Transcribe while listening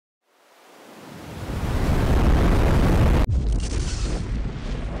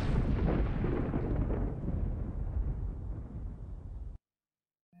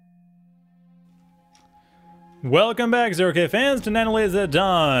Welcome back, 0K fans, to Nanolays at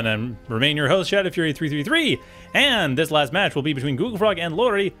Dawn, and remain your host, Shadow Fury 333, and this last match will be between GoogleFrog and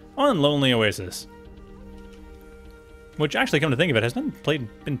Lauri on Lonely Oasis. Which, actually, come to think of it, has not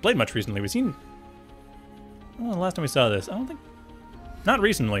been played much recently. We've seen... Well, the last time we saw this, I don't think... Not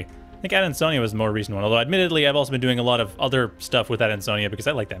recently. I think Ad Insomnia was the more recent one, although admittedly, I've also been doing a lot of other stuff with Ad Insomnia because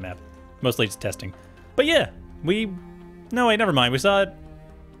I like that map. Mostly just testing. But yeah, No, wait, never mind. We saw it...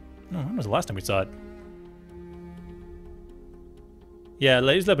 No, when was the last time we saw it? Yeah,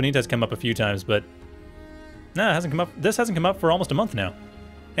 La Isla Bonita's come up a few times, but... Nah, it hasn't come up... This hasn't come up for almost a month now.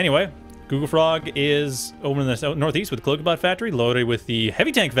 Anyway, GoogleFrog is over in the northeast with Cloaky Factory, Lauri with the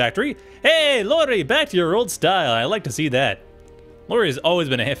Heavy Tank Factory. Hey, Lauri, back to your old style. I like to see that. Lauri has always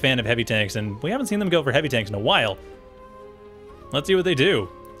been a fan of heavy tanks, and we haven't seen them go for heavy tanks in a while. Let's see what they do.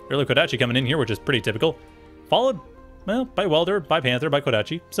 Early Kodachi coming in here, which is pretty typical. Followed, well, by Welder, by Panther, by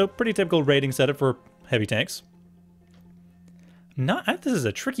Kodachi. So pretty typical rating setup for heavy tanks. This is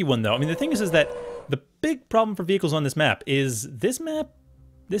a tricky one, though. I mean, the thing is that the big problem for vehicles on this is this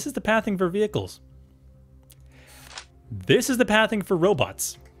is the pathing for vehicles. This is the pathing for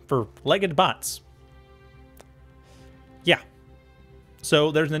robots, for legged bots. Yeah.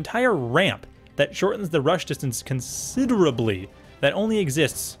 So there's an entire ramp that shortens the rush distance considerably that only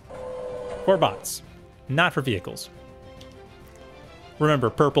exists for bots, not for vehicles. Remember,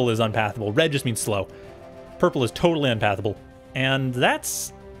 purple is unpathable. Red just means slow. Purple is totally unpathable. And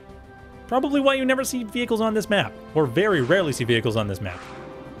that's probably why you never see vehicles on this map, or very rarely see vehicles on this map.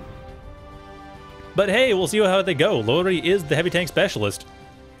 But hey, we'll see how they go. Lauri is the heavy tank specialist,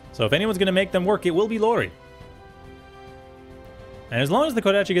 so if anyone's going to make them work, it will be Lauri. And as long as the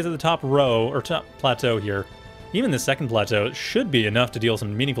Kodachi gets to the top row, or top plateau here, even the second plateau should be enough to deal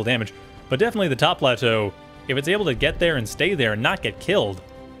some meaningful damage, but definitely the top plateau, if it's able to get there and stay there and not get killed,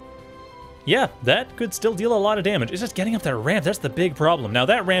 yeah, that could still deal a lot of damage. It's just getting up that ramp, that's the big problem. Now,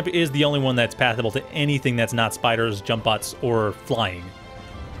 that ramp is the only one that's pathable to anything that's not spiders, jump bots, or flying.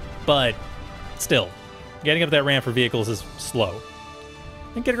 But still, getting up that ramp for vehicles is slow.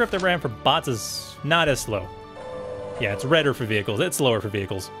 I think getting up that ramp for bots is not as slow. Yeah, it's redder for vehicles. It's slower for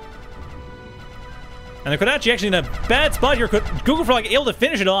vehicles. And the Kodachi actually in a bad spot here. GoogleFrog able to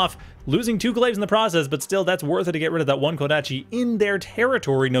finish it off, losing 2 glaives in the process, but still, that's worth it to get rid of that one Kodachi in their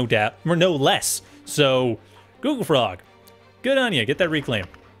territory, no doubt, or no less. So, GoogleFrog, good on you. Get that reclaim.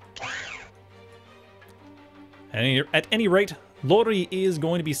 At any rate, Lauri is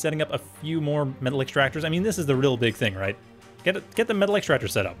going to be setting up a few more metal extractors. I mean, this is the real big thing, right? Get the metal extractor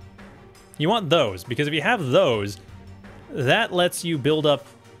set up. You want those, because if you have those, that lets you build up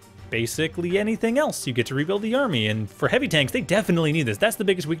basically anything else. You get to rebuild the army, and for heavy tanks, they definitely need this. That's the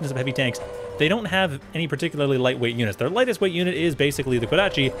biggest weakness of heavy tanks. They don't have any particularly lightweight units. Their lightest weight unit is basically the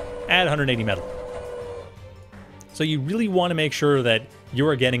Kodachi at 180 metal. So you really want to make sure that you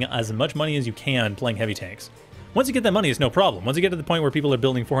are getting as much money as you can playing heavy tanks. Once you get that money, it's no problem. Once you get to the point where people are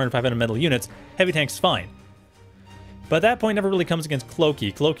building 400, 500 metal units, heavy tanks is fine. But that point never really comes against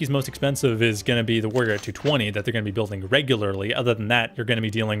Cloaky. Cloaky's most expensive is going to be the Warrior at 220 that they're going to be building regularly. Other than that, you're going to be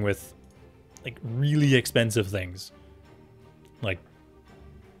dealing with, like, really expensive things. Like,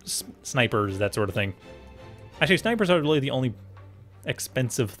 snipers, that sort of thing. Actually, snipers are really the only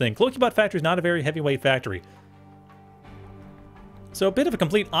expensive thing. Cloaky Factory is not a very heavyweight factory. So a bit of a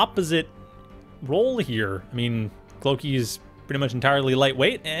complete opposite role here. I mean, Cloaky is pretty much entirely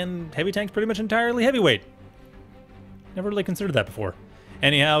lightweight, and Heavy Tank's pretty much entirely heavyweight. Never really considered that before.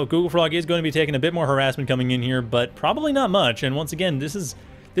 Anyhow, GoogleFrog is going to be taking a bit more harassment coming in here, but probably not much. And once again, this is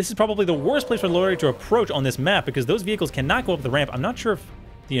probably the worst place for Lauri to approach on this map, because those vehicles cannot go up the ramp. I'm not sure if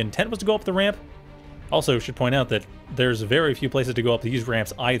the intent was to go up the ramp. Also, should point out that there's very few places to go up these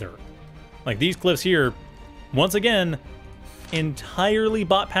ramps either. Like these cliffs here, once again, entirely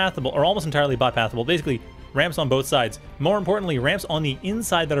bot pathable, or almost entirely bot pathable. Basically, ramps on both sides. More importantly, ramps on the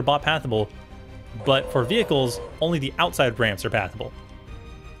inside that are bot pathable. But for vehicles, only the outside ramps are pathable.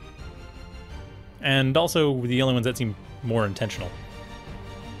 And also the only ones that seem more intentional.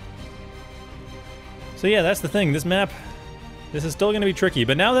 So yeah, that's the thing. This map, this is still going to be tricky.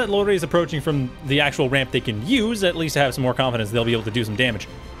 But now that Lauri is approaching from the actual ramp they can use, at least to have some more confidence they'll be able to do some damage.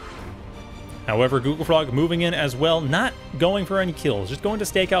 However, GoogleFrog moving in as well, not going for any kills, just going to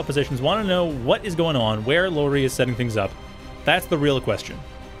stake out positions, want to know what is going on, where Lauri is setting things up. That's the real question.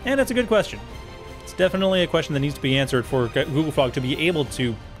 And it's a good question. It's definitely a question that needs to be answered for GoogleFrog to be able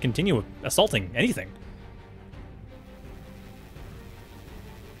to continue assaulting anything.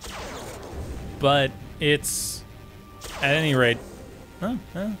 But it's, at any rate, I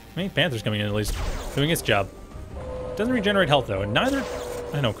mean, Panther's coming in at least, doing its job. Doesn't regenerate health though, and neither,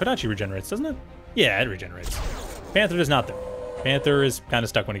 I know, Kodachi regenerates, doesn't it? Yeah, it regenerates. Panther does not, though. Panther is kind of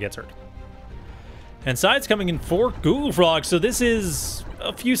stuck when he gets hurt. And sides coming in for GoogleFrog, so this is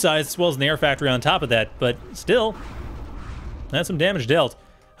a few sides as well as an air factory on top of that, but still, that's some damage dealt.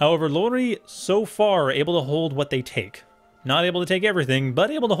 However, Lauri so far are able to hold what they take. Not able to take everything,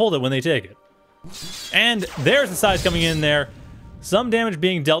 but able to hold it when they take it. And there's the sides coming in there. Some damage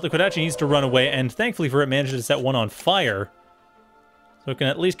being dealt. The Kodachi needs to run away, and thankfully for it, manages to set one on fire. So it can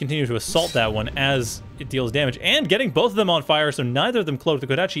at least continue to assault that one as it deals damage. And getting both of them on fire, so neither of them cloaked. The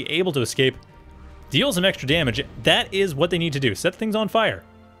Kodachi able to escape. Deals some extra damage. That is what they need to do. Set things on fire.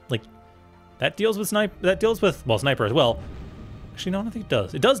 Like, that deals with sniper. That deals with, well, sniper as well. Actually, no, I don't think it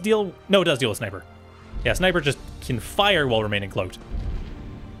does. It does deal, no, it does deal with sniper. Yeah, sniper just can fire while remaining cloaked.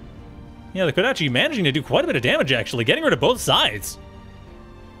 Yeah, the Kodachi managing to do quite a bit of damage, actually. Getting rid of both sides.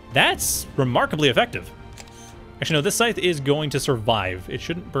 That's remarkably effective. Actually, no, this scythe is going to survive. It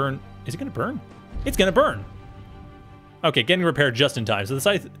shouldn't burn. Is it going to burn? It's going to burn. Okay, getting repaired just in time. So the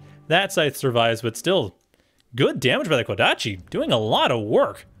scythe, that scythe survives, but still good damage by the Kodachi. Doing a lot of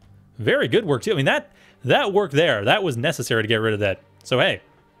work. Very good work, too. I mean, that work there, that was necessary to get rid of that. So, hey.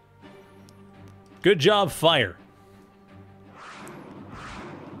 Good job, fire.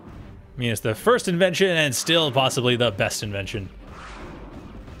 I mean, it's the first invention and still possibly the best invention.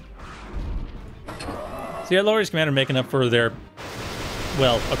 So yeah, Lauri's commander making up for their...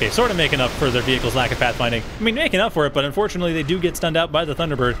 Well, okay, sort of making up for their vehicle's lack of pathfinding. I mean, making up for it, but unfortunately they do get stunned out by the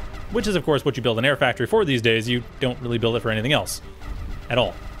Thunderbird, which is, of course, what you build an air factory for these days. You don't really build it for anything else. At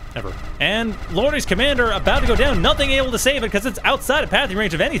all. Ever. And Lauri's commander about to go down. Nothing able to save it because it's outside of pathing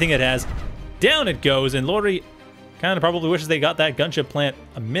range of anything it has. Down it goes, and Lauri kind of probably wishes they got that gunship plant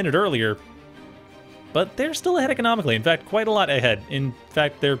a minute earlier. But they're still ahead economically. In fact, quite a lot ahead. In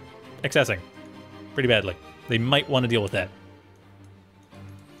fact, they're excessing pretty badly. They might want to deal with that.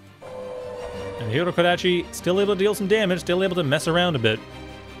 And Hiro Kodachi still able to deal some damage, still able to mess around a bit.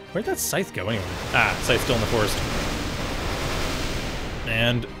 Where'd that scythe go anyway? Ah, scythe's still in the forest.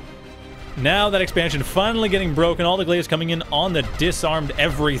 And now that expansion finally getting broken, all the glaives coming in on the disarmed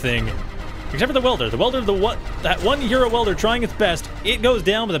everything. Except for the welder. The welder, that one hero welder trying its best. It goes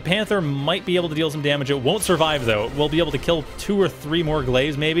down, but the Panther might be able to deal some damage. It won't survive, though. It will be able to kill 2 or 3 more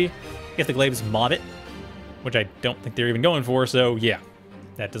glaives, maybe, if the glaives mod it, which I don't think they're even going for, so yeah,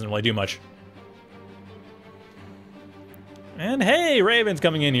 that doesn't really do much. And hey, Raven's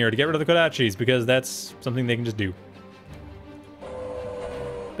coming in here to get rid of the Kodachis, because that's something they can just do.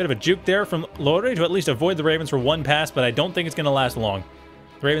 Bit of a juke there from Lauri to at least avoid the Ravens for one pass, but I don't think it's going to last long.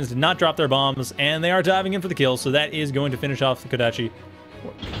 The Ravens did not drop their bombs, and they are diving in for the kill, so that is going to finish off the Kodachi.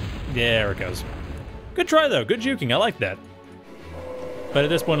 There it goes. Good try, though. Good juking. I like that. But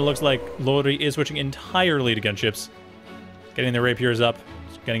at this point, it looks like Lauri is switching entirely to gunships. Getting their rapiers up,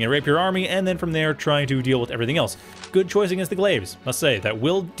 getting a rapier army, and then from there, trying to deal with everything else. Good choice against the glaives. Must say, that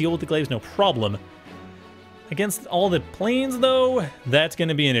will deal with the glaives no problem. Against all the planes, though, that's going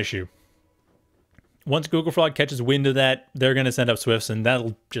to be an issue. Once GoogleFrog catches wind of that, they're going to send up Swifts, and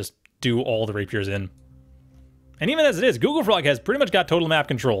that'll just do all the rapiers in. And even as it is, GoogleFrog has pretty much got total map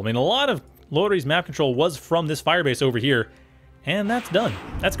control. I mean, a lot of Lauri's map control was from this firebase over here, and that's done.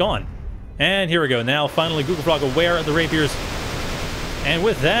 That's gone. And here we go. Now, finally, GoogleFrog aware of the rapiers. And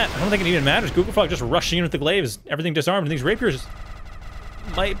with that, I don't think it even matters. GoogleFrog just rushing in with the glaives. Everything disarmed, and these rapiers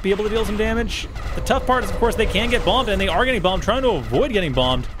might be able to deal some damage. The tough part is, of course, they can get bombed, and they are getting bombed, trying to avoid getting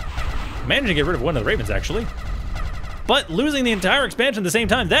bombed. Managing to get rid of one of the Ravens, actually. But losing the entire expansion at the same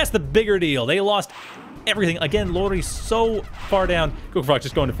time, that's the bigger deal. They lost everything. Again, Lauri so far down. GoogleFrog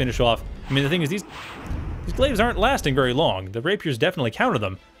just going to finish off. I mean, the thing is, these glaives aren't lasting very long. The rapiers definitely counter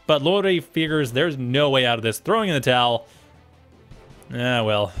them. But Lauri figures there's no way out of this. Throwing in the towel. Ah,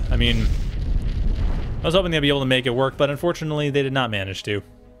 well, I mean, I was hoping they'd be able to make it work, but unfortunately, they did not manage to.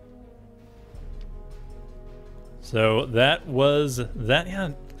 So that was that.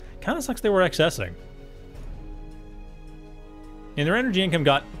 Yeah. Kind of sucks they were accessing. And their energy income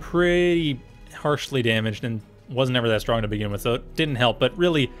got pretty harshly damaged and wasn't ever that strong to begin with, so it didn't help. But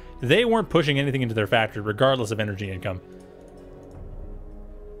really, they weren't pushing anything into their factory, regardless of energy income.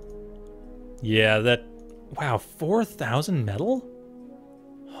 Yeah, that... Wow, 4,000 metal?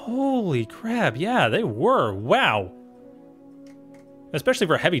 Holy crap, yeah, they were. Wow. Especially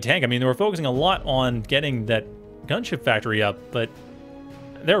for a heavy tank. I mean, they were focusing a lot on getting that gunship factory up, but...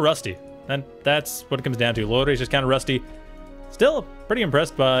 they're rusty, and that's what it comes down to. Lauri's just kind of rusty. Still pretty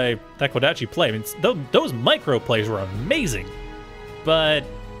impressed by that Kodachi play. I mean, those micro plays were amazing. But,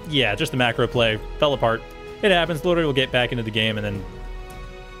 yeah, just the macro play fell apart. It happens. Lauri will get back into the game, and then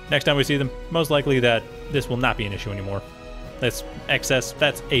next time we see them, most likely that this will not be an issue anymore. That's excess.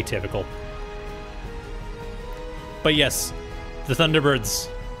 That's atypical. But yes, the Thunderbirds.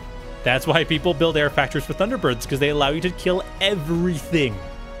 That's why people build air factories for Thunderbirds, because they allow you to kill everything.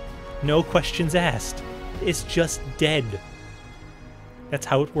 No questions asked. It's just dead. That's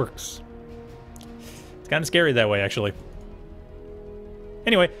how it works. It's kind of scary that way, actually.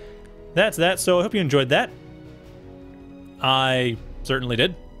 Anyway, that's that. So I hope you enjoyed that. I certainly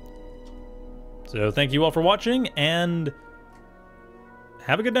did. So thank you all for watching, and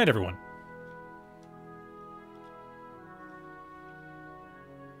have a good night, everyone.